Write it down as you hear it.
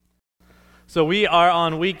So we are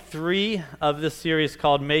on week 3 of this series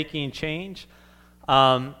called Making Change.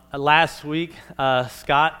 Last week,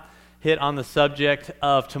 Scott hit on the subject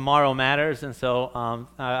of Tomorrow Matters, and so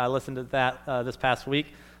I listened to that this past week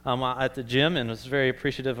at the gym and was very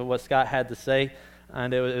appreciative of what Scott had to say,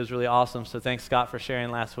 and it was really awesome. So thanks, Scott, for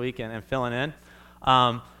sharing last week and filling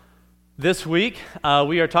in. This week,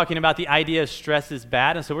 we are talking about the idea of stress is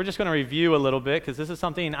bad, and so we're just going to review a little bit because this is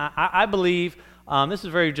something I believe. This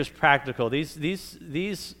is very just practical.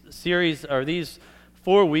 These series or these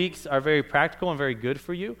 4 weeks are very practical and very good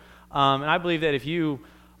for you. And I believe that if you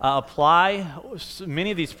apply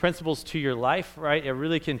many of these principles to your life, right, it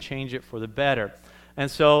really can change it for the better.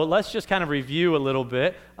 And so let's just kind of review a little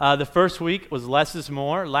bit. The first week was less is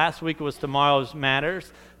more. Last week was tomorrow's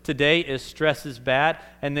matters. Today is stress is bad.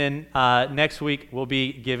 And then next week will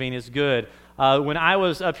be giving is good. When I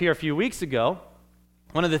was up here a few weeks ago,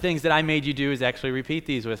 one of the things that I made you do is actually repeat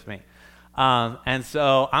these with me. And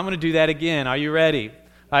so I'm going to do that again. Are you ready? All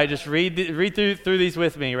right, just read through these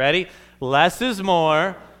with me. Ready? Less is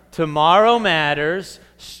more. Tomorrow matters.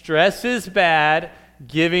 Stress is bad.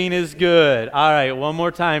 Giving is good. All right, one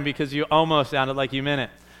more time because you almost sounded like you meant it.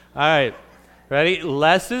 All right, ready?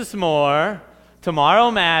 Less is more.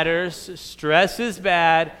 Tomorrow matters. Stress is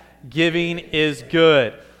bad. Giving is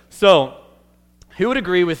good. So, who would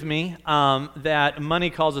agree with me that money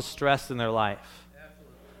causes stress in their life?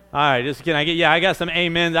 Absolutely. All right, just can I get? Yeah, I got some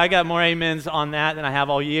amens. I got more amens on that than I have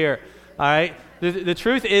all year. All right. The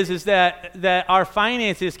truth is that our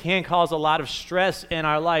finances can cause a lot of stress in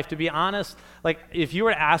our life. To be honest, like if you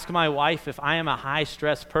were to ask my wife if I am a high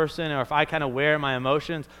stress person or if I kind of wear my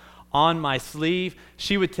emotions on my sleeve,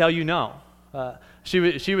 she would tell you no. She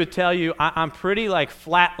would tell you I'm pretty like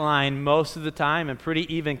flatline most of the time and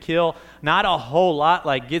pretty even kill. Not a whole lot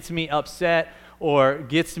like gets me upset or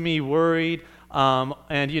gets me worried.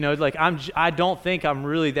 And you know, like I don't think I'm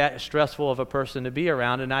really that stressful of a person to be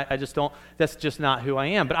around, and I just don't. That's just not who I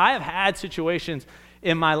am. But I have had situations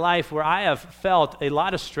in my life where I have felt a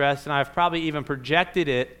lot of stress, and I've probably even projected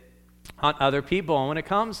it on other people. And when it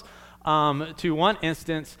comes to one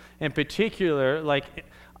instance in particular, like.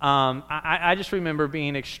 I just remember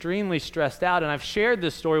being extremely stressed out, and I've shared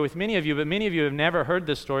this story with many of you, but many of you have never heard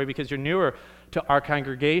this story because you're newer to our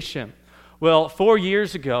congregation. Well, 4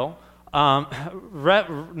 years ago,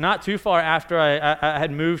 not too far after I had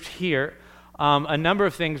moved here, a number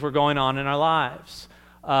of things were going on in our lives.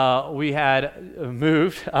 We had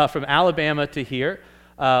moved from Alabama to here.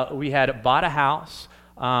 We had bought a house.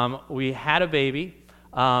 We had a baby,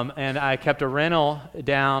 and I kept a rental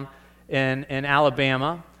down in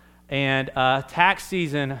Alabama. And tax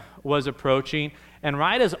season was approaching, and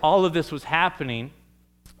right as all of this was happening,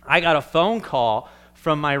 I got a phone call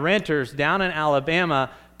from my renters down in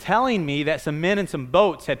Alabama telling me that some men and some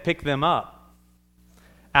boats had picked them up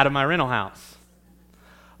out of my rental house.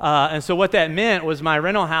 And so what that meant was my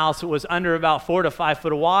rental house was under about 4 to 5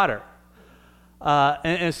 foot of water.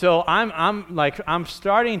 And so I'm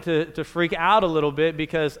starting to freak out a little bit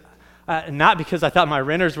because not because I thought my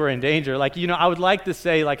renters were in danger. Like, you know, I would like to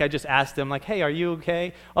say, like, I just asked them, like, hey, are you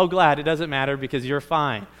okay? Oh, glad. It doesn't matter because you're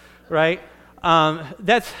fine, right?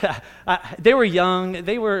 They were young.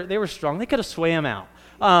 They were strong. They could have swam out.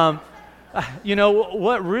 You know,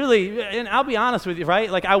 what really, and I'll be honest with you,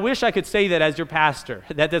 right? Like, I wish I could say that as your pastor,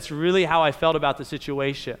 that's really how I felt about the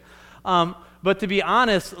situation. But to be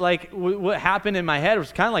honest, like, what happened in my head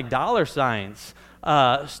was kind of like dollar signs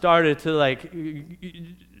started to,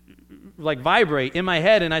 like vibrate in my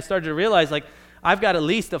head, and I started to realize like I've got at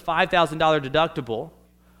least a $5,000 deductible.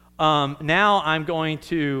 Now I'm going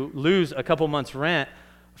to lose a couple months rent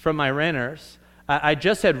from my renters. I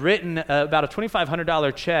just had written about a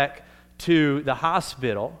 $2,500 check to the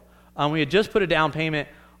hospital. We had just put a down payment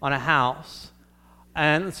on a house,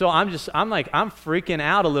 and so I'm freaking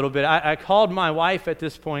out a little bit. I called my wife at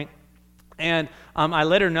this point, and I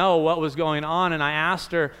let her know what was going on, and I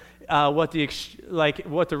asked her what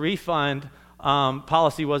the refund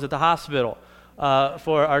policy was at the hospital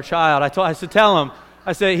for our child. I said, tell him.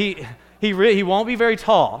 I said he won't be very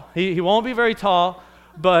tall. He won't be very tall,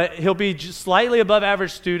 but he'll be just slightly above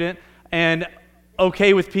average student and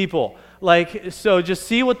okay with people. Like, so just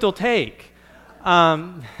see what they'll take.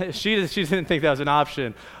 She didn't think that was an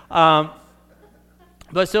option.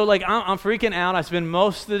 But so like I'm freaking out. I spend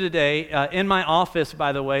most of the day in my office,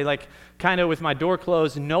 by the way, like kind of with my door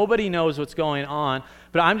closed. Nobody knows what's going on,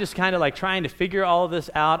 but I'm just kind of like trying to figure all of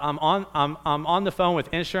this out. I'm on the phone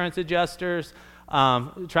with insurance adjusters,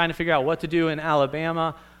 trying to figure out what to do in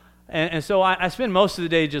Alabama. And so I spend most of the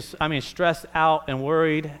day just, stressed out and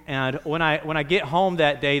worried. And when I get home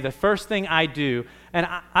that day, the first thing I do, and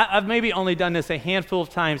I've maybe only done this a handful of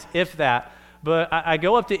times, if that, but I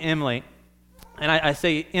go up to Emily, and I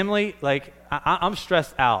say, Emily, like, I'm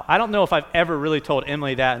stressed out. I don't know if I've ever really told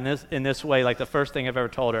Emily that in this way, like the first thing I've ever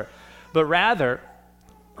told her. But rather,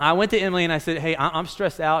 I went to Emily and I said, hey, I'm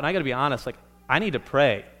stressed out, and I got to be honest, like, I need to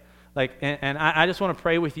pray. Like, and I just want to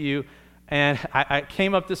pray with you. And I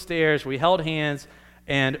came up the stairs, we held hands,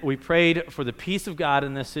 and we prayed for the peace of God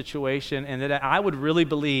in this situation, and that I would really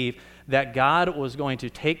believe that God was going to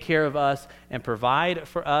take care of us and provide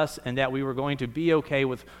for us, and that we were going to be okay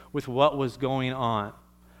with what was going on.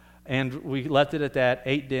 And we left it at that,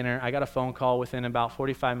 ate dinner. I got a phone call within about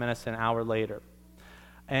 45 minutes, an hour later.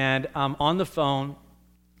 And I'm on the phone,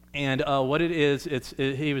 and what it is,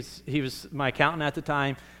 he was my accountant at the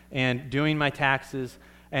time and doing my taxes.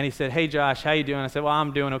 And he said, hey, Josh, how you doing? I said, well,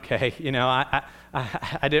 I'm doing okay. You know,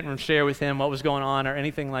 I didn't share with him what was going on or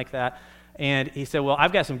anything like that. And he said, well,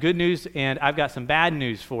 I've got some good news and I've got some bad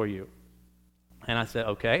news for you. And I said,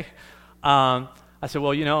 okay. I said,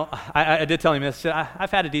 well, you know, I did tell him this. I said,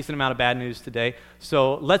 I've had a decent amount of bad news today,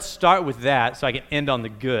 so let's start with that so I can end on the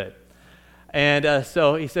good. And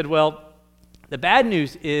so he said, well, the bad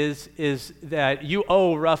news is that you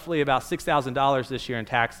owe roughly about $6,000 this year in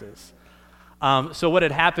taxes. So what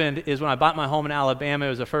had happened is when I bought my home in Alabama, it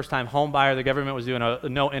was a first-time home buyer. The government was doing a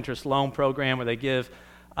no-interest loan program where they give,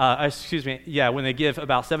 when they give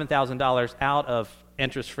about $7,000 out of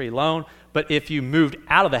interest-free loan. But if you moved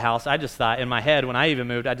out of the house, I just thought in my head when I even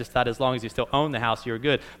moved, I just thought as long as you still owned the house, you were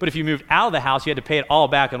good. But if you moved out of the house, you had to pay it all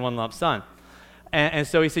back in one lump sum. And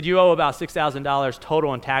so he said, you owe about $6,000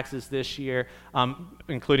 total in taxes this year,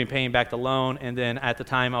 including paying back the loan. And then at the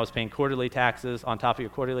time, I was paying quarterly taxes on top of your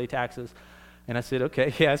quarterly taxes. And I said,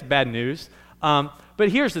 okay, yeah, that's bad news. But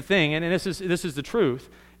here's the thing, and this is the truth,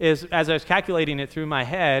 is as I was calculating it through my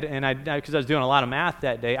head, and because I was doing a lot of math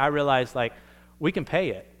that day, I realized, like, we can pay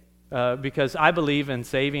it. Because I believe in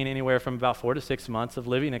saving anywhere from about 4 to 6 months of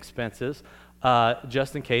living expenses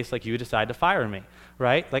just in case, like, you decide to fire me,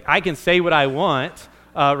 right? Like, I can say what I want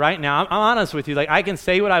right now. I'm honest with you. Like, I can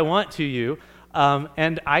say what I want to you,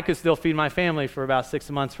 and I could still feed my family for about 6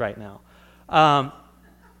 months right now.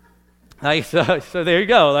 So there you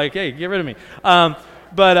go. Like, hey, get rid of me.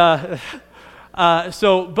 But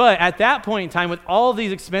at that point in time, with all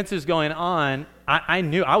these expenses going on, I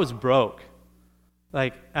knew I was broke.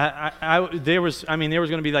 Like, there was going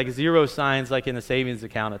to be like zero signs like in the savings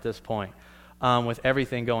account at this point, with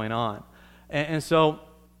everything going on. And so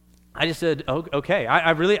I just said, okay.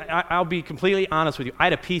 I'll be completely honest with you. I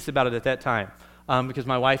had a peace about it at that time, because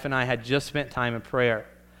my wife and I had just spent time in prayer.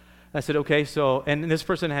 I said, okay, and this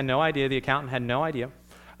person had no idea, the accountant had no idea.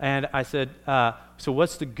 And I said, so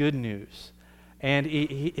what's the good news? And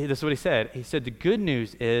this is what he said. He said, the good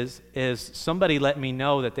news is somebody let me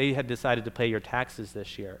know that they had decided to pay your taxes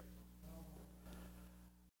this year.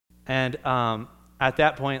 And at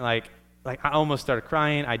that point, like I almost started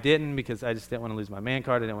crying. I didn't, because I just didn't want to lose my man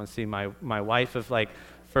card. I didn't want to see my wife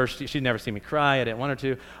first, she'd never seen me cry. I didn't want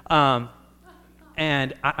her to.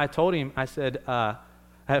 And I told him, I said,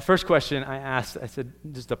 first question I asked, I said,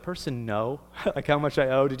 does the person know like how much I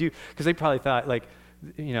owe? Because they probably thought like,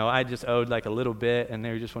 you know, I just owed like a little bit and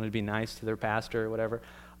they just wanted to be nice to their pastor or whatever.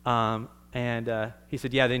 And he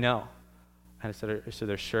said, yeah, they know. And I said, so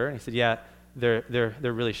they're sure? And he said, yeah, they're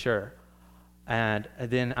really sure. And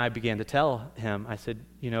then I began to tell him, I said,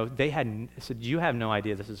 you know, I said, you have no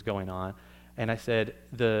idea this is going on. And I said,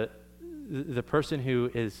 the person who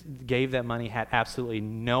gave that money had absolutely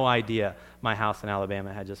no idea my house in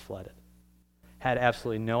Alabama had just flooded. Had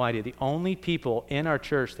absolutely no idea. The only people in our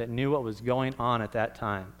church that knew what was going on at that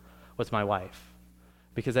time was my wife,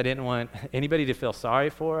 because I didn't want anybody to feel sorry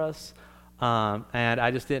for us, and I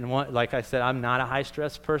just didn't want, like I said, I'm not a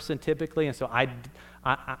high-stress person typically, and so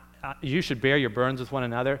you should bear your burdens with one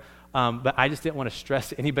another, but I just didn't want to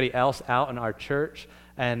stress anybody else out in our church,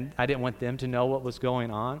 and I didn't want them to know what was going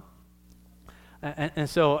on. And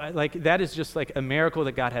so, like, that is just like a miracle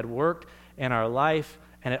that God had worked in our life,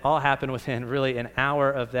 and it all happened within really an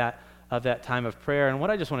hour of that time of prayer. And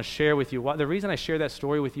what I just want to share with you, the reason I share that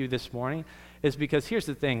story with you this morning is because here's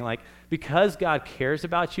the thing, like, because God cares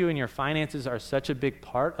about you and your finances are such a big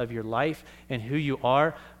part of your life and who you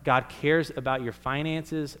are, God cares about your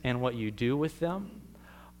finances and what you do with them.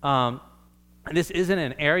 this isn't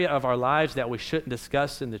an area of our lives that we shouldn't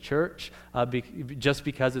discuss in the church just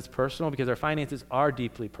because it's personal, because our finances are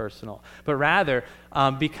deeply personal. But rather,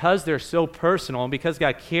 because they're so personal and because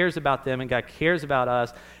God cares about them and God cares about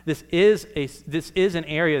us, this is an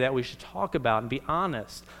area that we should talk about and be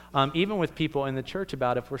honest, even with people in the church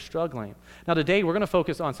about if we're struggling. Now today, we're going to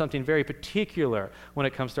focus on something very particular when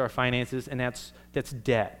it comes to our finances, and that's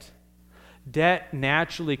debt. Debt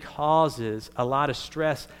naturally causes a lot of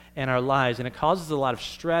stress in our lives, and it causes a lot of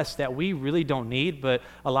stress that we really don't need, but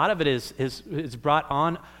a lot of it is brought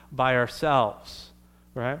on by ourselves,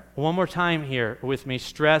 right? One more time here with me.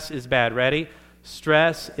 Stress is bad. Ready?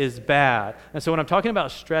 Stress is bad. And so when I'm talking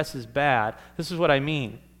about stress is bad, this is what I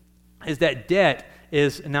mean, is that debt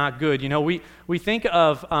is not good. You know, we think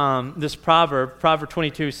of this Proverb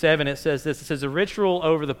 22:7, it says this, it says, "The rich rule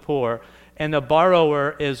over the poor, and the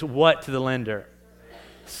borrower is" what to the lender?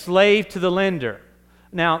 Slave to the lender.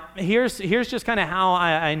 Now, here's just kind of how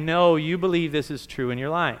I know you believe this is true in your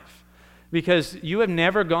life. Because you have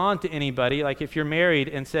never gone to anybody, like if you're married,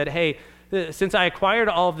 and said, "Hey, since I acquired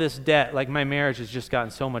all of this debt, like my marriage has just gotten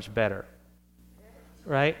so much better."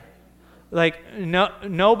 Right? Like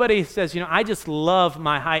nobody says, "I just love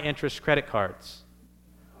my high interest credit cards."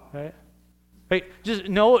 Right? Just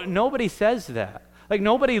nobody says that. Like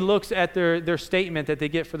nobody looks at their statement that they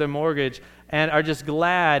get for their mortgage and are just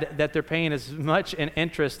glad that they're paying as much in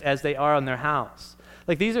interest as they are on their house.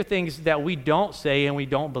 Like these are things that we don't say and we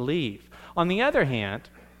don't believe. On the other hand,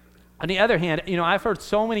 I've heard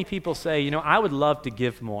so many people say, "I would love to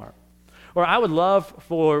give more," or "I would love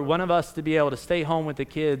for one of us to be able to stay home with the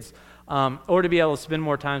kids, or to be able to spend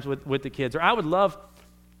more time with the kids," or "I would love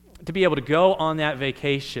to be able to go on that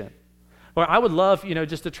vacation." Or "I would love,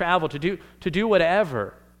 just to travel, to do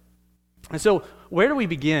whatever." And so where do we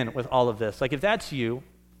begin with all of this? Like if that's you,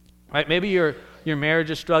 right? Maybe your marriage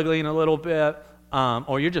is struggling a little bit,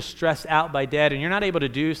 or you're just stressed out by debt and you're not able to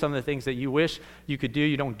do some of the things that you wish you could do.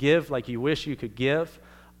 You don't give like you wish you could give.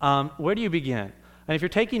 Where do you begin? And if you're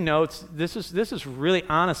taking notes, this is really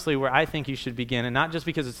honestly where I think you should begin, and not just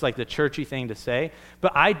because it's like the churchy thing to say,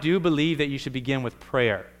 but I do believe that you should begin with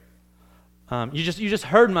prayer. You just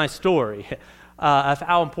heard my story of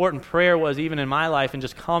how important prayer was even in my life and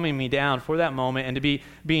just calming me down for that moment and to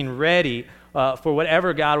being ready for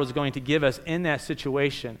whatever God was going to give us in that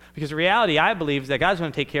situation. Because the reality, I believe, is that God's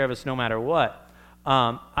going to take care of us no matter what.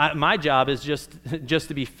 My job is just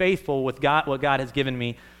to be faithful with God, what God has given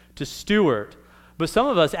me to steward. But some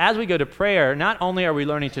of us, as we go to prayer, not only are we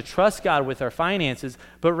learning to trust God with our finances,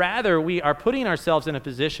 but rather we are putting ourselves in a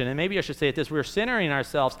position, and maybe I should say it this, we're centering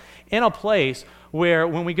ourselves in a place where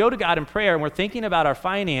when we go to God in prayer and we're thinking about our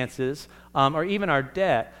finances or even our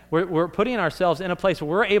debt, we're putting ourselves in a place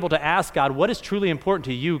where we're able to ask God, "What is truly important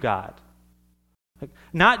to you, God?"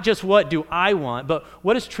 Not just what do I want, but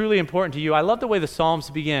what is truly important to you. I love the way the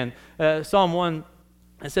Psalms begin. Psalm 1,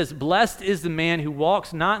 it says, "Blessed is the man who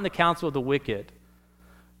walks not in the counsel of the wicked,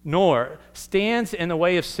 nor stands in the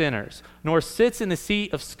way of sinners, nor sits in the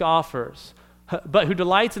seat of scoffers, but who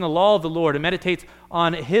delights in the law of the Lord and meditates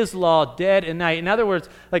on his law day and night." In other words,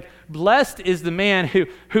 like blessed is the man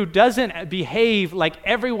who doesn't behave like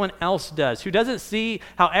everyone else does, who doesn't see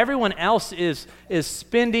how everyone else is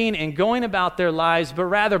spending and going about their lives, but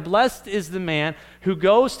rather blessed is the man who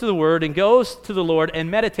goes to the Word and goes to the Lord and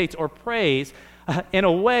meditates or prays in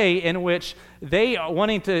a way in which they are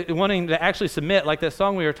wanting to actually submit, like that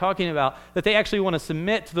song we were talking about, that they actually want to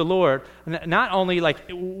submit to the Lord, not only like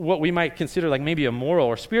what we might consider like maybe a moral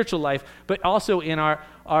or spiritual life, but also in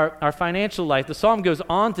our financial life. The psalm goes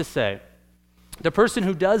on to say, the person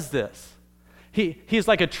who does this, he's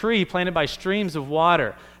like a tree planted by streams of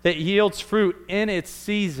water that yields fruit in its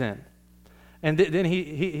season. And then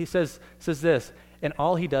he says this, "And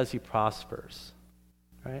all he does, he prospers."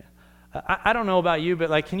 Right? I don't know about you, but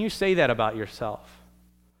like, can you say that about yourself?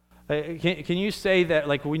 Can you say that,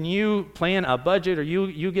 like, when you plan a budget or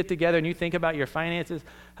you get together and you think about your finances,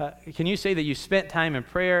 can you say that you spent time in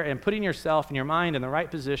prayer and putting yourself and your mind in the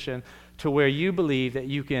right position to where you believe that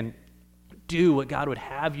you can do what God would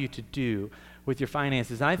have you to do with your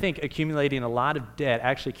finances? And I think accumulating a lot of debt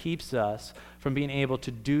actually keeps us from being able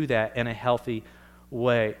to do that in a healthy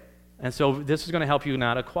way. And so this is going to help you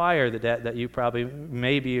not acquire the debt that you probably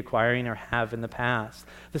may be acquiring or have in the past.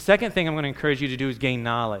 The second thing I'm going to encourage you to do is gain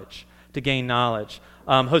knowledge,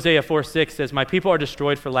 Hosea 4:6 says, "My people are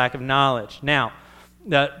destroyed for lack of knowledge." Now,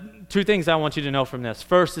 the two things I want you to know from this.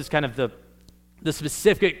 First is kind of the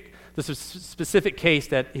specific this is a specific case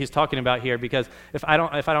that he's talking about here, because if I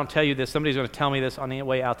don't tell you this, somebody's going to tell me this on the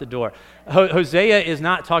way out the door. Hosea is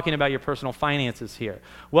not talking about your personal finances here.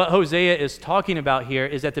 What Hosea is talking about here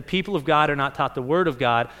is that the people of God are not taught the word of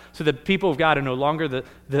God, so the people of God are no longer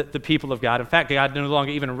the people of God. In fact, God no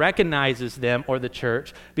longer even recognizes them or the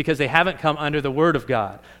church because they haven't come under the word of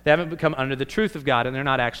God. They haven't come under the truth of God, and they're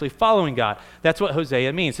not actually following God. That's what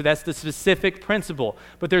Hosea means. So that's the specific principle.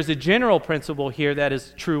 But there's a general principle here that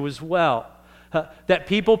is true as well. That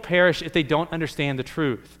people perish if they don't understand the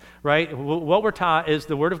truth, right? What we're taught is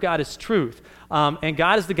the Word of God is truth, and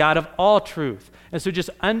God is the God of all truth. And so just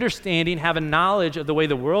understanding, having knowledge of the way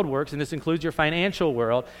the world works, and this includes your financial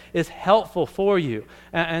world, is helpful for you.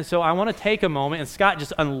 And so I want to take a moment, and Scott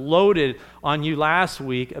just unloaded on you last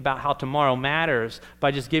week about how tomorrow matters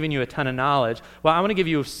by just giving you a ton of knowledge. Well, I want to give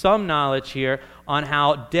you some knowledge here on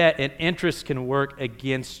how debt and interest can work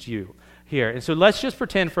against you here. And so let's just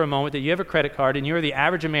pretend for a moment that you have a credit card and you're the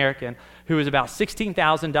average American who is about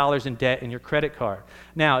 $16,000 in debt in your credit card.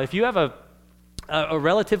 Now, if you have a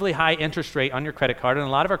relatively high interest rate on your credit card, and a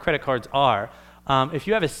lot of our credit cards are, if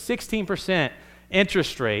you have a 16%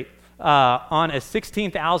 interest rate on a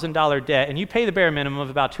 $16,000 debt, and you pay the bare minimum of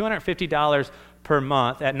about $250 per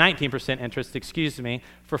month at 19% interest,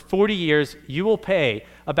 for 40 years, you will pay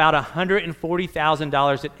about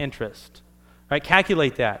 $140,000 in interest. Right?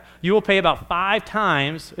 Calculate that. You will pay about 5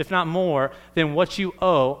 times, if not more, than what you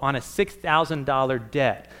owe on a $6,000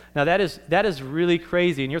 debt. Now that is really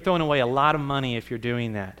crazy, and you're throwing away a lot of money if you're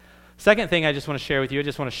doing that. Second thing I just want to share with you, I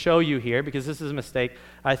just want to show you here, because this is a mistake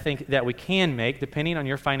I think that we can make depending on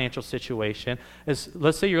your financial situation, is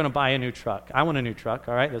let's say you're going to buy a new truck. I want a new truck,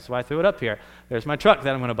 all right? That's why I threw it up here. There's my truck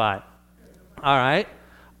that I'm going to buy. All right?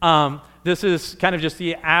 This is kind of just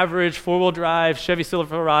the average four-wheel drive Chevy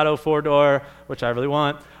Silverado 4-door, which I really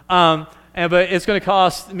want. But it's going to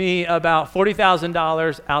cost me about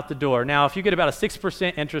 $40,000 out the door. Now, if you get about a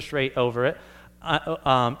 6% interest rate over it,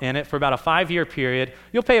 in it for about a 5-year period,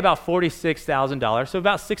 you'll pay about $46,000, so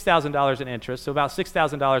about $6,000 in interest, so about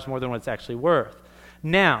 $6,000 more than what it's actually worth.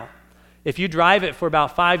 Now, if you drive it for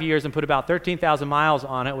about 5 years and put about 13,000 miles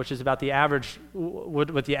on it, which is about the average,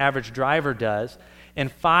 what the average driver does, in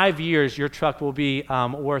 5 years, your truck will be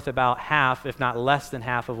worth about half, if not less than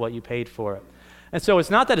half of what you paid for it. And so it's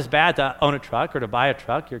not that it's bad to own a truck or to buy a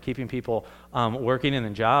truck. You're keeping people working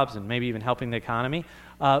in jobs and maybe even helping the economy.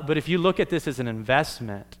 But if you look at this as an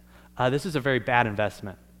investment, this is a very bad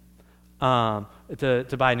investment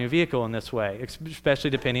to buy a new vehicle in this way, especially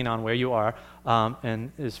depending on where you are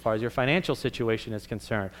and as far as your financial situation is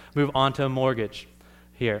concerned. Move on to a mortgage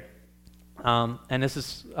here. And this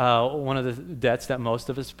is one of the debts that most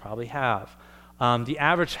of us probably have. The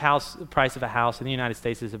average house price of a house in the United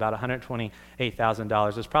States is about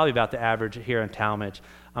 $128,000. It's probably about the average here in Talmadge,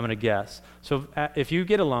 I'm going to guess. So if you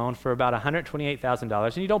get a loan for about $128,000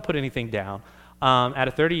 and you don't put anything down, at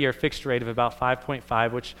a 30-year fixed rate of about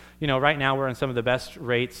 5.5, which, right now we're in some of the best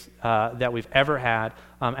rates that we've ever had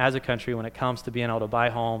as a country when it comes to being able to buy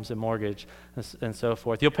homes and mortgage and so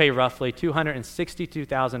forth. You'll pay roughly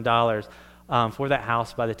 $262,000 for that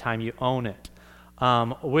house by the time you own it.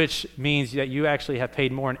 Which means that you actually have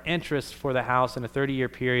paid more in interest for the house in a 30-year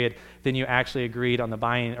period than you actually agreed on the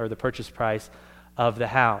buying or the purchase price of the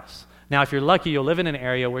house. Now, if you're lucky, you'll live in an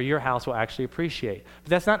area where your house will actually appreciate. But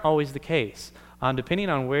that's not always the case. Depending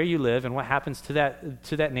on where you live and what happens to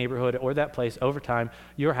that neighborhood or that place over time,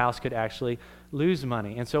 your house could actually lose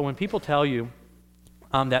money. And so when people tell you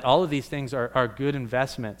that all of these things are good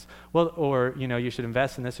investments, well, or you should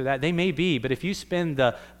invest in this or that, they may be, but if you spend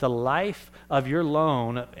the life of your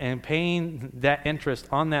loan and paying that interest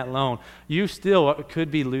on that loan, you still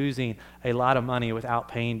could be losing a lot of money without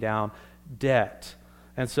paying down debt.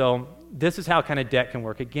 And so this is how kind of debt can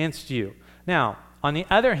work against you. Now, on the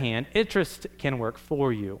other hand, interest can work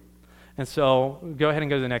for you. And so go ahead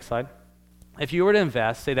and go to the next slide. If you were to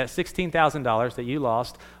invest, say that $16,000 that you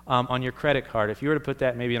lost on your credit card, if you were to put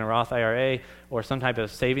that maybe in a Roth IRA or some type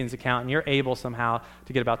of savings account, and you're able somehow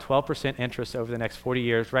to get about 12% interest over the next 40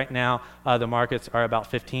 years, right now the markets are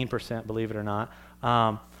about 15%, believe it or not,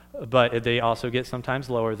 but they also get sometimes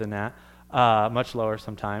lower than that, much lower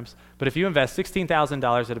sometimes. But if you invest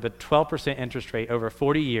 $16,000 at a 12% interest rate over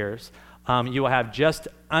 40 years, you will have just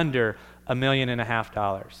under $1.5 million.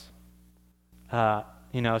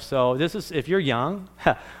 So this is, if you're young,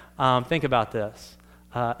 think about this.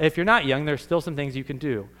 If you're not young, there's still some things you can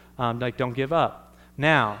do, like don't give up.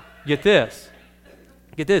 Now, get this.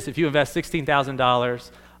 If you invest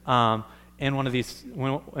 $16,000 in one of these,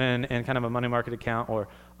 in kind of a money market account or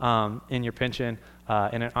in your pension,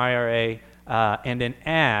 in an IRA, and then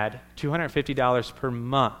add $250 per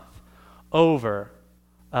month over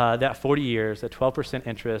that 40 years, at 12%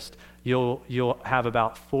 interest, you'll have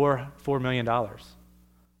about $4 million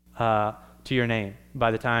to your name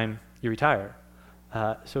by the time you retire.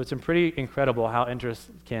 So it's pretty incredible how interest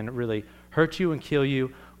can really hurt you and kill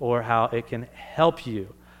you, or how it can help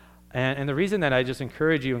you. And the reason that I just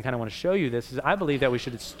encourage you and kind of want to show you this is I believe that we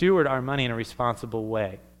should steward our money in a responsible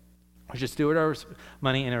way. We should steward our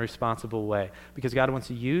money in a responsible way because God wants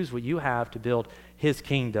to use what you have to build His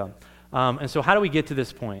kingdom. And so how do we get to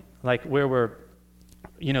this point, like where we're,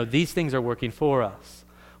 these things are working for us?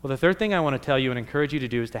 Well, the third thing I want to tell you and encourage you to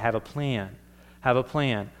do is to have a plan. Have a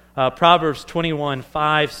plan. Proverbs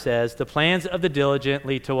 21:5 says, the plans of the diligent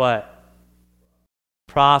lead to what?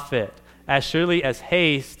 Profit. As surely as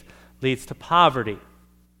haste leads to poverty.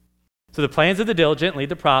 So the plans of the diligent lead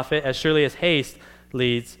to profit, as surely as haste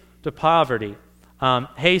leads to poverty.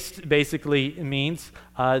 Haste basically means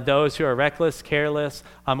those who are reckless, careless,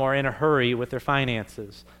 or in a hurry with their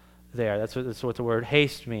finances. That's what the word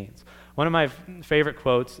haste means. One of my favorite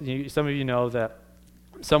quotes, some of you know that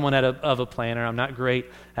I'm somewhat of a planner. I'm not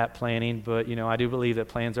great at planning, but I do believe that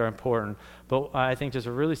plans are important. But I think just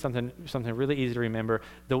really something really easy to remember.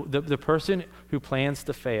 The person who plans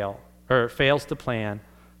to fail, or fails to plan,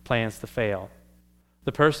 plans to fail.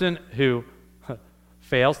 The person who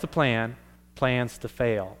fails to plan, plans to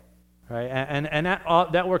fail, right? And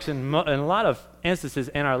that works in a lot of instances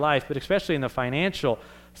in our life, but especially in the financial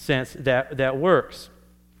sense, that works.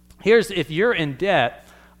 If you're in debt,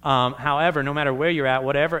 however, no matter where you're at,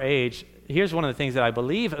 whatever age, here's one of the things that I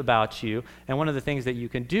believe about you, and one of the things that you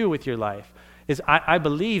can do with your life is I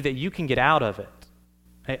believe that you can get out of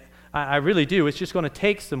it. I really do. It's just going to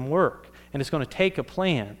take some work, and it's going to take a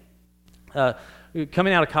plan.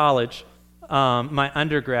 Coming out of college, my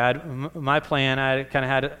undergrad, my plan,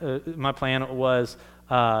 my plan was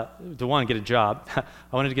to get a job.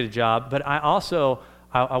 I wanted to get a job, but I also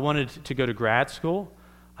I wanted to go to grad school.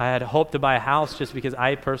 I had hoped to buy a house just because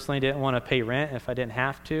I personally didn't want to pay rent if I didn't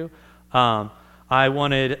have to. I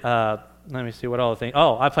wanted, let me see what all the things.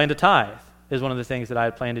 I planned to tithe is one of the things that I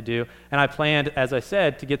had planned to do. And I planned, as I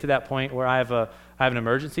said, to get to that point where I have an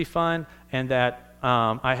emergency fund, and that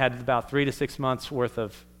I had about 3 to 6 months worth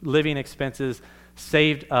of living expenses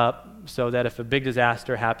saved up so that if a big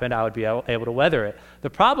disaster happened, I would be able to weather it. The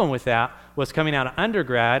problem with that was coming out of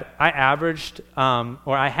undergrad, I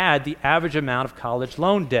had the average amount of college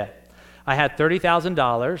loan debt. I had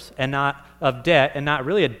 $30,000 of debt and not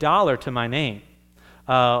really a dollar to my name.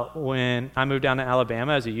 When I moved down to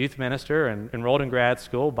Alabama as a youth minister and enrolled in grad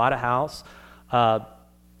school, bought a house,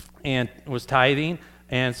 and was tithing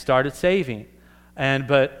and started saving.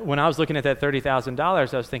 But when I was looking at that $30,000,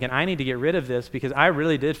 I was thinking, I need to get rid of this because I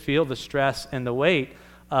really did feel the stress and the weight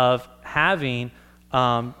of having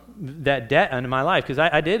that debt into my life. Because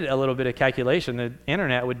I did a little bit of calculation. The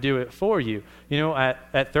internet would do it for you.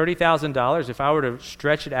 At $30,000, if I were to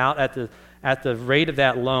stretch it out at the rate of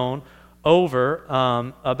that loan over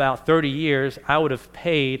about 30 years, I would have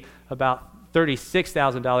paid about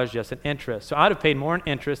 $36,000 just in interest. So I would have paid more in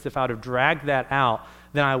interest if I would have dragged that out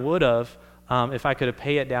than I would have if I could have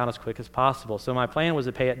paid it down as quick as possible. So my plan was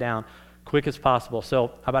to pay it down quick as possible.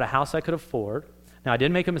 So I bought a house I could afford. Now, I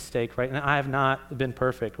did make a mistake, right? And I have not been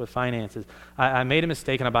perfect with finances. I made a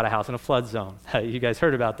mistake and I bought a house in a flood zone. You guys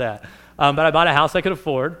heard about that. But I bought a house I could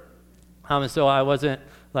afford. And so I wasn't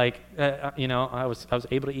I was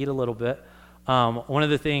able to eat a little bit. One of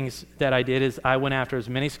the things that I did is I went after as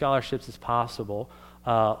many scholarships as possible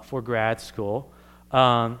for grad school.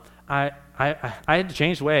 I had to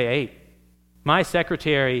change the way I ate. My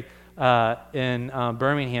secretary in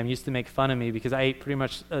Birmingham used to make fun of me because I ate pretty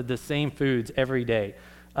much the same foods every day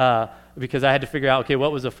because I had to figure out,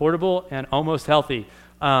 what was affordable and almost healthy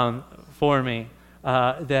for me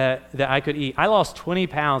that I could eat. I lost 20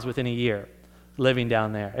 pounds within a year living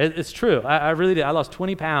down there. It's true. I really did. I lost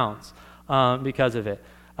 20 pounds because of it.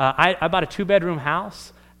 I bought a 2-bedroom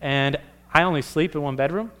house, and I only sleep in 1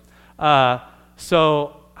 bedroom.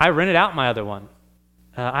 So I rented out my other one.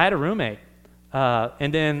 I had a roommate.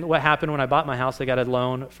 And then what happened when I bought my house, I got a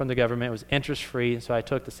loan from the government. It was interest-free, so I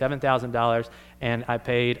took the $7,000 and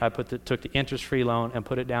took the interest-free loan and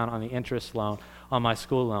put it down on the interest loan on my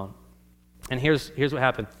school loan. And here's what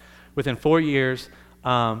happened. Within 4 years,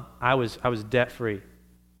 I was debt-free.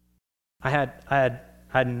 I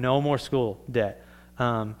had no more school debt.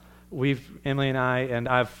 Emily and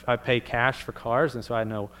I pay cash for cars, and so I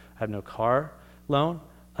have no car loan.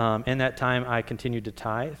 In that time, I continued to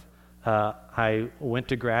tithe. I went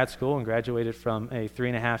to grad school and graduated from a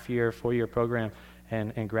 3.5-year, 4-year program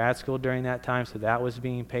in grad school during that time, so that was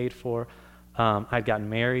being paid for. I'd gotten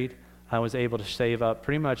married. I was able to save up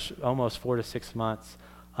pretty much almost 4 to 6 months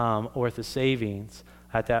worth of savings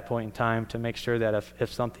at that point in time to make sure that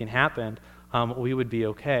if something happened, we would be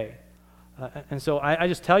okay. And so I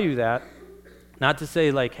just tell you that, not to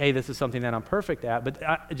say like, hey, this is something that I'm perfect at,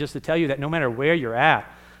 but just to tell you that no matter where you're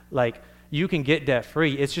at, like you can get debt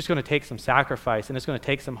free. It's just going to take some sacrifice, and it's going to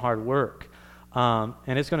take some hard work. And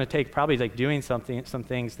it's going to take probably like doing some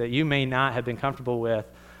things that you may not have been comfortable with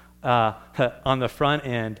on the front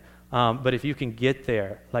end. But if you can get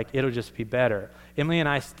there, like it'll just be better. Emily and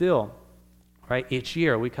I still, right, each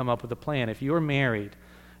year we come up with a plan. If you're married,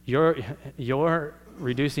 your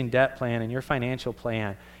reducing debt plan and your financial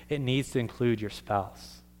plan, it needs to include your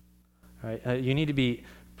spouse, right? You need to be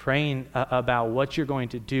praying about what you're going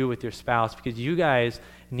to do with your spouse, because you guys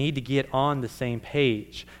need to get on the same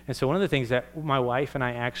page. And so one of the things that my wife and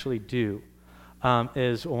I actually do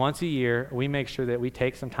is once a year we make sure that we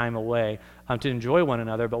take some time away to enjoy one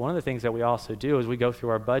another. But one of the things that we also do is we go through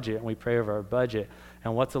our budget and we pray over our budget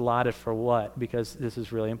and what's allotted for what, because this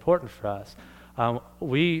is really important for us.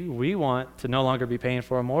 We want to no longer be paying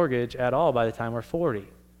for a mortgage at all by the time we're 40.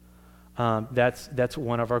 That's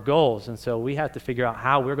one of our goals. And so we have to figure out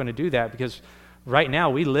how we're going to do that, because right now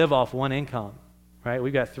we live off one income, right?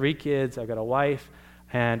 We've got 3 kids, I've got a wife,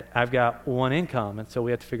 and I've got one income. And so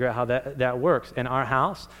we have to figure out how that works. In our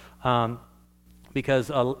house,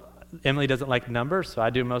 because Emily doesn't like numbers, so I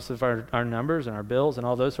do most of our numbers and our bills and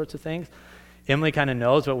all those sorts of things. Emily kind of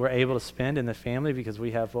knows what we're able to spend in the family because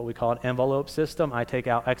we have what we call an envelope system. I take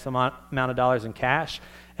out X amount of dollars in cash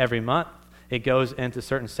every month. It goes into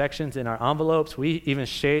certain sections in our envelopes. We even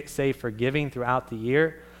save for giving throughout the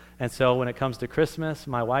year. And so when it comes to Christmas,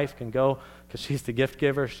 my wife can go, because she's the gift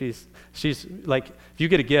giver. She's like, if you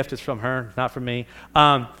get a gift, it's from her, not from me.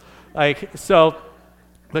 But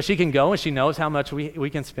she can go and she knows how much we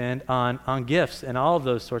can spend on gifts and all of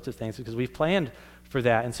those sorts of things, because we've planned for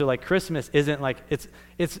that. And so like Christmas isn't like,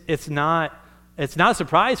 it's not a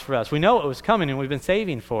surprise for us. We know it was coming and we've been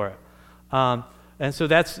saving for it. And so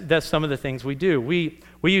that's some of the things we do. We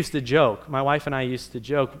used to joke. My wife and I used to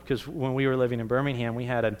joke, because when we were living in Birmingham, we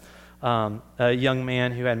had a young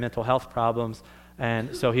man who had mental health problems,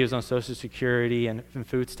 and so he was on Social Security and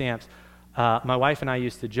food stamps. My wife and I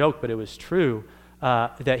used to joke, but it was true,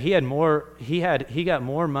 that he got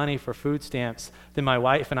more money for food stamps than my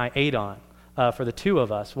wife and I ate on for the two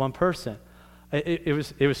of us, one person.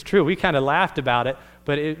 It was true. We kind of laughed about it,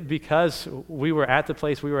 but because we were at the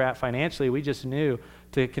place we were at financially, we just knew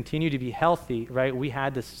to continue to be healthy, right? We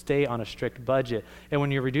had to stay on a strict budget. And when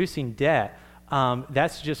you're reducing debt,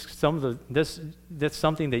 that's just that's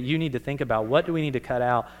something that you need to think about. What do we need to cut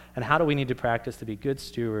out, and how do we need to practice to be good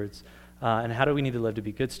stewards, and how do we need to live to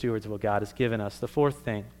be good stewards of what God has given us? The fourth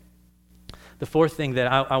thing that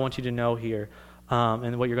I want you to know here,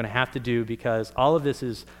 and what you're going to have to do, because all of this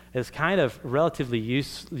is kind of relatively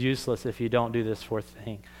useless if you don't do this fourth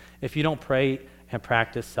thing. If you don't pray and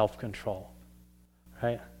practice self-control,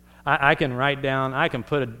 right? I can write down, I can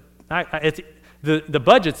put the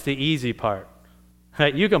budget's the easy part,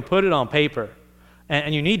 right? You can put it on paper,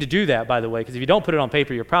 and you need to do that, by the way, because if you don't put it on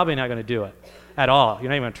paper, you're probably not going to do it at all. You're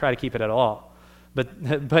not even going to try to keep it at all.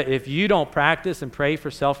 But if you don't practice and pray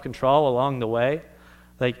for self-control along the way,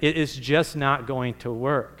 like, it is just not going to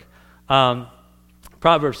work.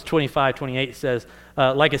 Proverbs 25:28 says,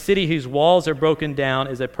 like a city whose walls are broken down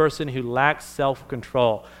is a person who lacks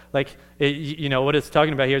self-control. Like, what it's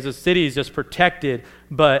talking about here is a city is just protected,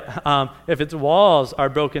 but if its walls are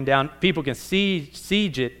broken down, people can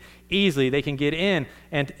siege it easily. They can get in.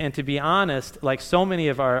 And to be honest, like, so many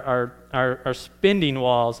of our spending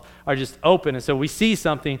walls are just open. And so we see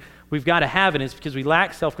something, we've got to have it. It's because we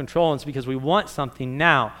lack self-control, and it's because we want something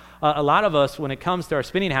now. A lot of us, when it comes to our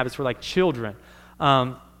spending habits, we're like children.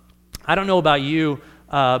 I don't know about you,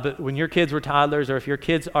 but when your kids were toddlers, or if your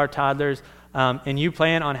kids are toddlers, and you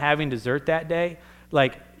plan on having dessert that day,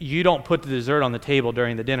 like, you don't put the dessert on the table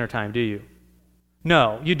during the dinner time, do you?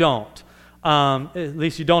 No, you don't. At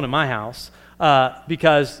least you don't in my house,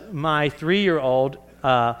 because my 3-year-old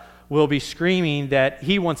will be screaming that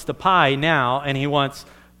he wants the pie now and he wants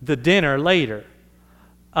the dinner later.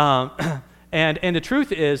 And the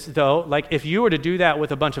truth is, though, like, if you were to do that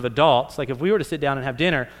with a bunch of adults, like if we were to sit down and have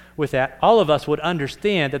dinner with that, all of us would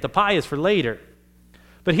understand that the pie is for later.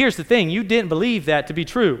 But here's the thing, you didn't believe that to be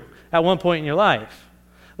true at one point in your life.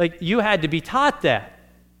 Like, you had to be taught that.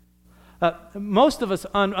 Most of us,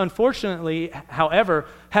 unfortunately, however,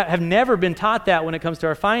 have never been taught that when it comes to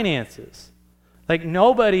our finances. Like,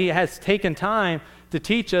 nobody has taken time to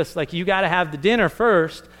teach us, like, you got to have the dinner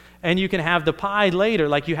first and you can have the pie later.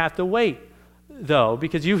 Like, you have to wait, though,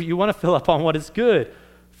 because you want to fill up on what is good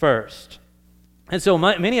first. And so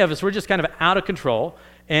many of us, we're just kind of out of control,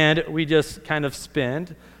 and we just kind of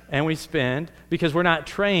spend, and we spend because we're not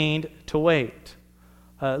trained to wait.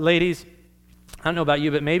 Ladies, I don't know about you,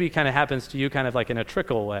 but maybe it kind of happens to you kind of like in a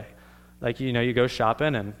trickle way. Like, you go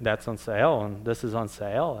shopping, and that's on sale, and this is on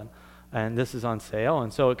sale, and this is on sale.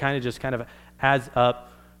 And so it kind of adds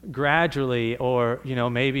up gradually, or,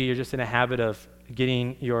 maybe you're just in a habit of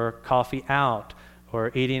getting your coffee out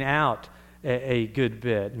or eating out a good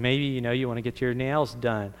bit. Maybe, you want to get your nails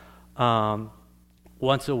done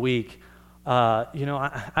once a week. I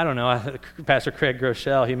don't know. Pastor Craig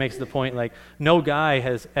Groeschel, he makes the point, like, no guy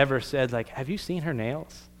has ever said, like, have you seen her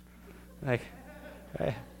nails? Like,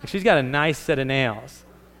 right? She's got a nice set of nails.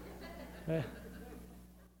 Right?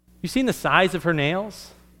 You seen the size of her nails?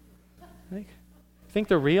 Like, think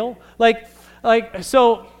they're real?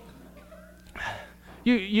 So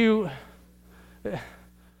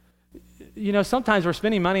sometimes we're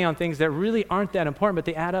spending money on things that really aren't that important, but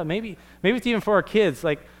they add up. Maybe it's even for our kids.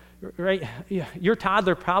 Like, right, your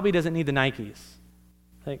toddler probably doesn't need the Nikes.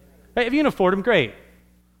 Like, right, if you can afford them, great.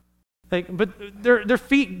 Like, but their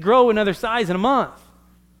feet grow another size in a month.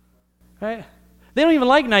 Right? They don't even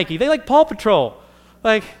like Nike. They like Paw Patrol.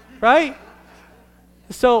 Like, right?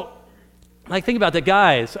 So, like, think about the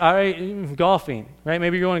guys, all right, golfing, right?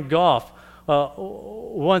 Maybe you're going to golf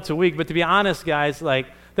once a week, but to be honest, guys, like,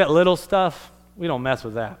 that little stuff, we don't mess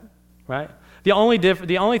with that, right? The only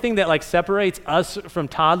thing that, like, separates us from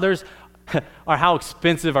toddlers are how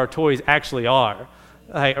expensive our toys actually are,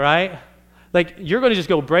 like, right? Like, you're going to just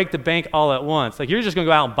go break the bank all at once. Like, you're just going to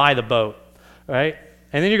go out and buy the boat, right?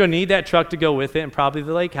 And then you're going to need that truck to go with it, and probably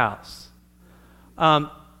the lake house.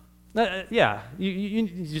 Yeah,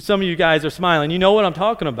 some of you guys are smiling. You know what I'm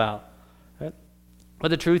talking about. Right? But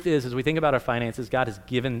the truth is, as we think about our finances, God has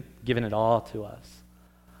given it all to us.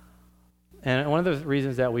 And one of the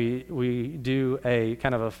reasons that we do a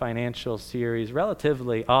kind of a financial series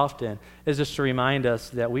relatively often is just to remind us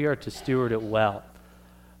that we are to steward it well.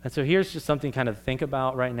 And so here's just something kind of to think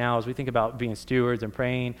about right now as we think about being stewards and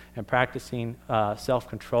praying and practicing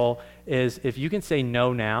self-control is if you can say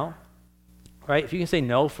no now, right? If you can say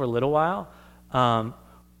no for a little while,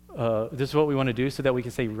 this is what we want to do so that we can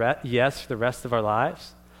say yes for the rest of our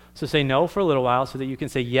lives. So say no for a little while so that you can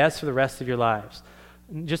say yes for the rest of your lives.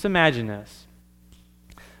 Just imagine this.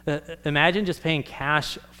 Imagine just paying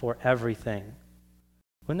cash for everything.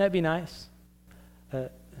 Wouldn't that be nice?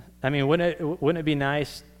 Wouldn't it be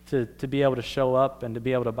nice to be able to show up and to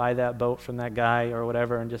be able to buy that boat from that guy or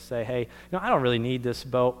whatever and just say, hey, I don't really need this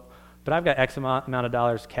boat, but I've got X amount of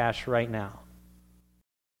dollars cash right now.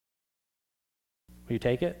 Will you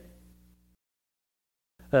take it?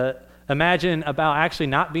 Imagine about actually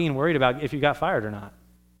not being worried about if you got fired or not.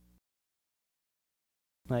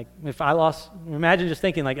 Like, imagine just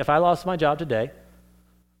thinking, like, if I lost my job today,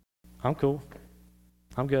 I'm cool.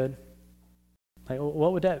 I'm good. Like,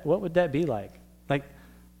 what would that be like? Like,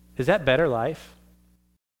 is that better life?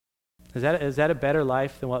 Is that a better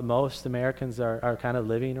life than what most Americans are kind of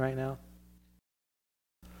living right now?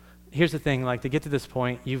 Here's the thing, like, to get to this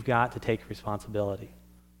point, you've got to take responsibility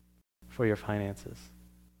for your finances.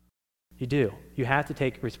 You do. You have to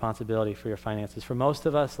take responsibility for your finances. For most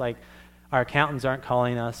of us, like, our accountants aren't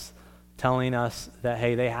calling us, telling us that,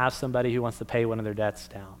 hey, they have somebody who wants to pay one of their debts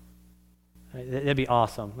down. That'd be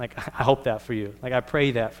awesome. Like, I hope that for you. Like, I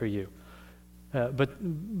pray that for you. But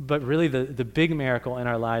really, the big miracle in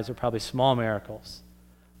our lives are probably small miracles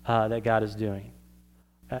that God is doing.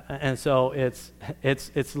 And so it's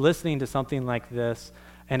listening to something like this,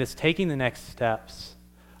 and it's taking the next steps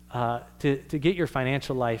to get your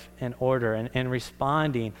financial life in order and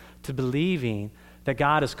responding to believing that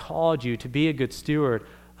God has called you to be a good steward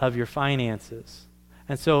of your finances.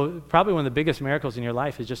 And so probably one of the biggest miracles in your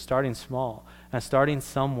life is just starting small and starting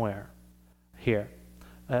somewhere here.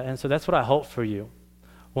 And so that's what I hope for you.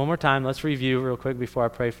 One more time, let's review real quick before I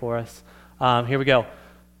pray for us. Here we go.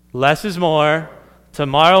 Less is more.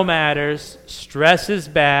 Tomorrow matters. Stress is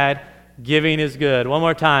bad. Giving is good. One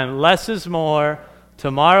more time. Less is more.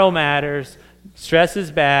 Tomorrow matters. Stress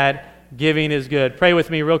is bad. Giving is good. Pray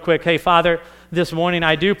with me real quick. Hey, Father, this morning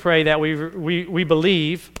I do pray that we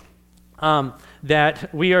believe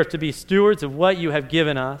that we are to be stewards of what you have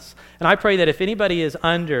given us. And I pray that if anybody is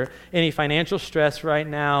under any financial stress right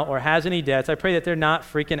now or has any debts, I pray that they're not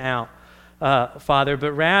freaking out, Father,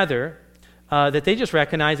 but rather that they just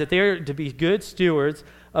recognize that they're to be good stewards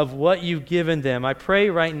of what you've given them. I pray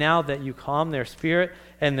right now that you calm their spirit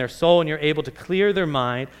and their soul, and you're able to clear their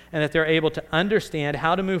mind, and that they're able to understand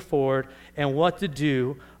how to move forward and what to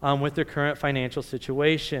do with their current financial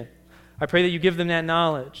situation. I pray that you give them that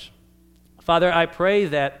knowledge. Father, I pray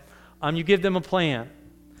that you give them a plan.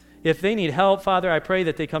 If they need help, Father, I pray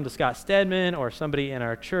that they come to Scott Stedman or somebody in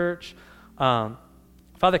our church.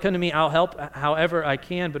 Father, come to me. I'll help however I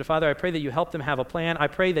can. But Father, I pray that you help them have a plan. I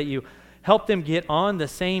pray that you help them get on the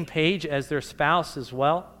same page as their spouse as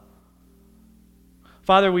well.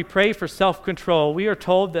 Father, we pray for self-control. We are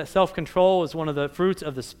told that self-control is one of the fruits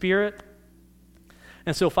of the Spirit.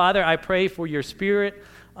 And so, Father, I pray for your Spirit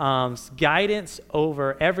guidance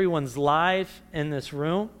over everyone's life in this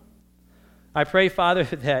room. I pray, Father,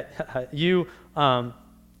 that you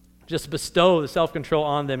just bestow the self-control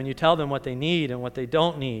on them and you tell them what they need and what they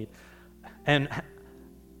don't need and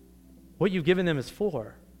what you've given them is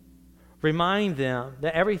for. Remind them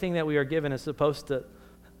that everything that we are given is supposed to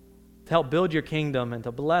help build your kingdom and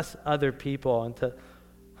to bless other people and to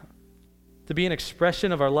be an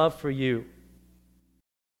expression of our love for you.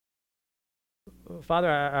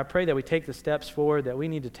 Father, I pray that we take the steps forward that we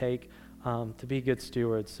need to take to be good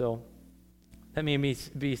stewards. So that may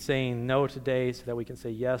be saying no today so that we can say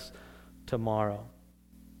yes tomorrow.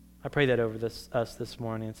 I pray that over us this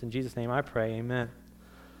morning. It's in Jesus' name I pray. Amen.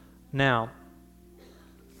 Now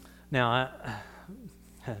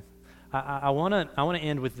I want to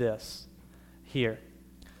end with this here.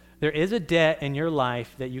 There is a debt in your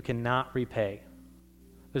life that you cannot repay.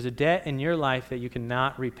 There's a debt in your life that you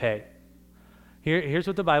cannot repay. Here's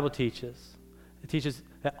what the Bible teaches. It teaches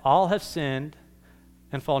that all have sinned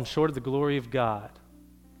and fallen short of the glory of God.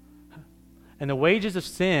 And the wages of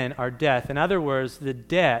sin are death. In other words, the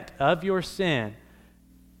debt of your sin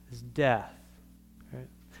is death. Right?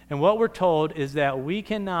 And what we're told is that we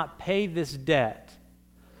cannot pay this debt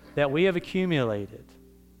that we have accumulated.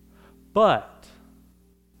 But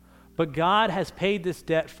God has paid this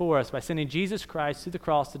debt for us by sending Jesus Christ to the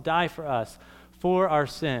cross to die for us for our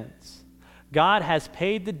sins. God has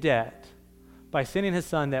paid the debt by sending his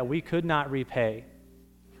Son that we could not repay.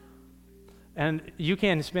 And you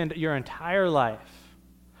can spend your entire life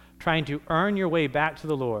trying to earn your way back to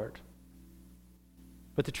the Lord.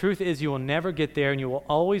 But the truth is you will never get there and you will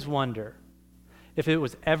always wonder if it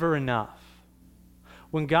was ever enough.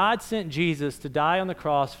 When God sent Jesus to die on the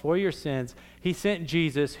cross for your sins, he sent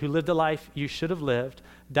Jesus who lived the life you should have lived,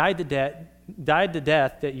 died the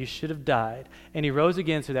death that you should have died, and he rose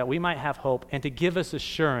again so that we might have hope and to give us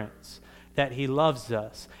assurance that he loves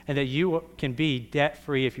us and that you can be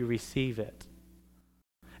debt-free if you receive it.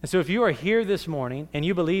 And so if you are here this morning and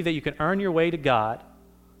you believe that you can earn your way to God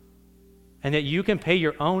and that you can pay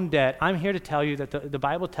your own debt, I'm here to tell you that the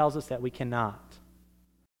Bible tells us that we cannot,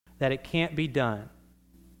 that it can't be done.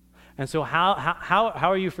 And so how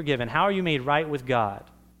are you forgiven? How are you made right with God?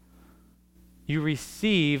 You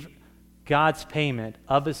receive God's payment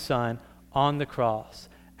of his Son on the cross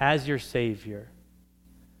as your Savior.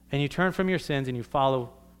 And you turn from your sins and you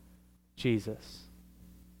follow Jesus.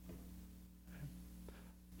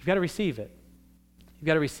 You've got to receive it. You've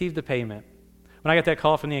got to receive the payment. When I got that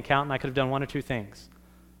call from the accountant, I could have done one or two things.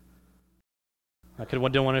 I could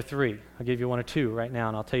have done one or three. I'll give you one or two right now,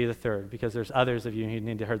 and I'll tell you the third, because there's others of you who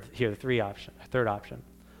need to hear the third option.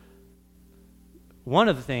 One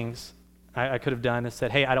of the things I could have done is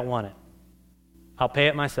said, hey, I don't want it. I'll pay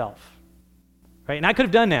it myself. Right? And I could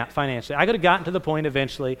have done that financially. I could have gotten to the point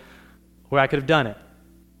eventually where I could have done it.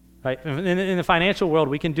 Right? In the financial world,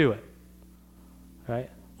 we can do it. Right?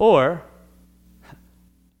 Or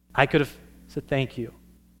I could have said thank you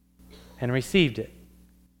and received it.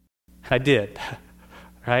 I did.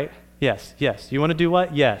 Right? Yes. You want to do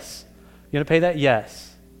what? Yes. You want to pay that?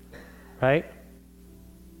 Yes. Right?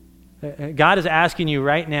 God is asking you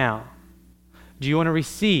right now, do you want to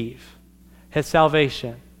receive his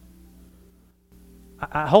salvation?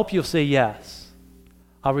 I hope you'll say yes.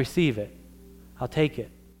 I'll receive it. I'll take it.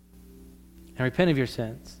 And repent of your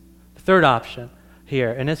sins. The third option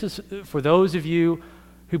here, and this is for those of you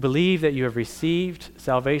who believe that you have received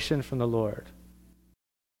salvation from the Lord,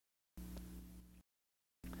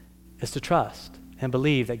 is to trust and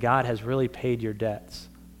believe that God has really paid your debts.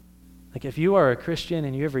 Like if you are a Christian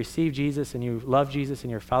and you have received Jesus and you love Jesus and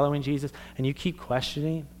you're following Jesus and you keep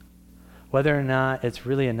questioning whether or not it's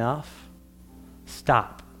really enough,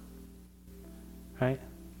 stop. Right?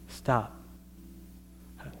 Stop.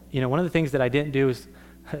 You know, one of the things that I didn't do is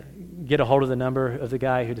get a hold of the number of the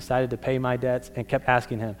guy who decided to pay my debts and kept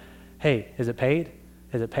asking him, hey, is it paid?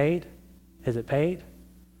 Is it paid? Is it paid?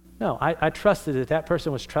 No, I trusted that that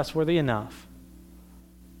person was trustworthy enough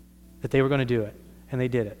that they were going to do it, and they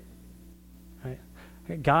did it.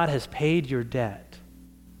 Right? God has paid your debt.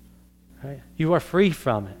 Right? You are free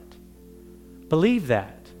from it. Believe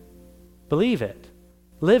that. Believe it.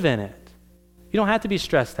 Live in it. You don't have to be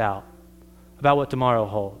stressed out about what tomorrow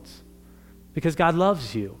holds. Because God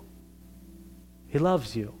loves you. He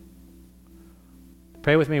loves you.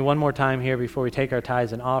 Pray with me one more time here before we take our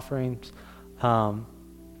tithes and offerings and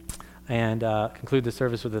conclude the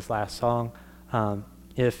service with this last song.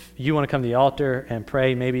 If you want to come to the altar and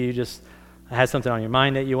pray, maybe you just had something on your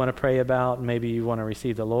mind that you want to pray about. Maybe you want to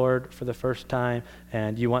receive the Lord for the first time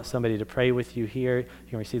and you want somebody to pray with you here. You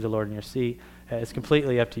can receive the Lord in your seat. It's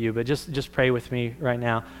completely up to you, but just pray with me right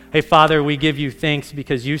now. Hey, Father, we give you thanks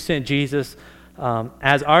because you sent Jesus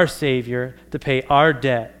as our Savior to pay our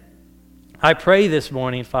debt. I pray this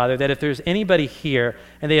morning, Father, that if there's anybody here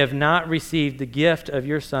and they have not received the gift of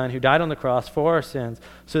your Son who died on the cross for our sins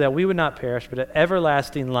so that we would not perish but have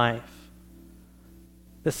everlasting life,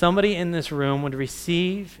 that somebody in this room would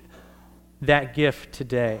receive that gift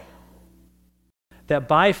today. That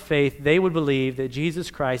by faith they would believe that Jesus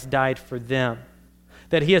Christ died for them,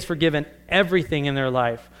 that he has forgiven everything in their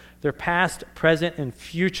life, their past, present, and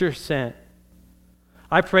future sin.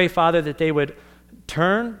 I pray, Father, that they would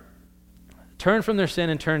turn from their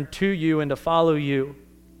sin and turn to you and to follow you.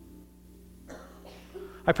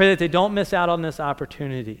 I pray that they don't miss out on this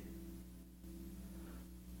opportunity.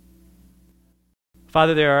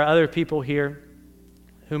 Father, there are other people here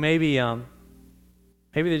who maybe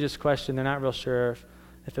they just question, they're not real sure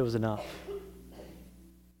if it was enough.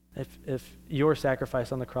 If your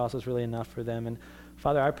sacrifice on the cross is really enough for them. And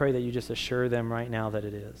Father, I pray that you just assure them right now that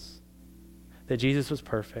it is. That Jesus was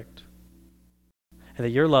perfect. And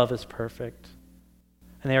that your love is perfect.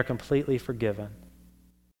 And they are completely forgiven.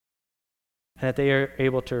 And that they are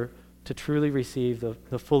able to truly receive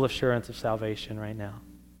the full assurance of salvation right now.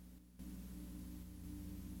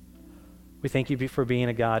 We thank you for being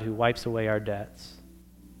a God who wipes away our debts.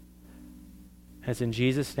 And it's in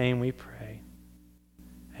Jesus' name we pray.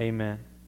 Amen.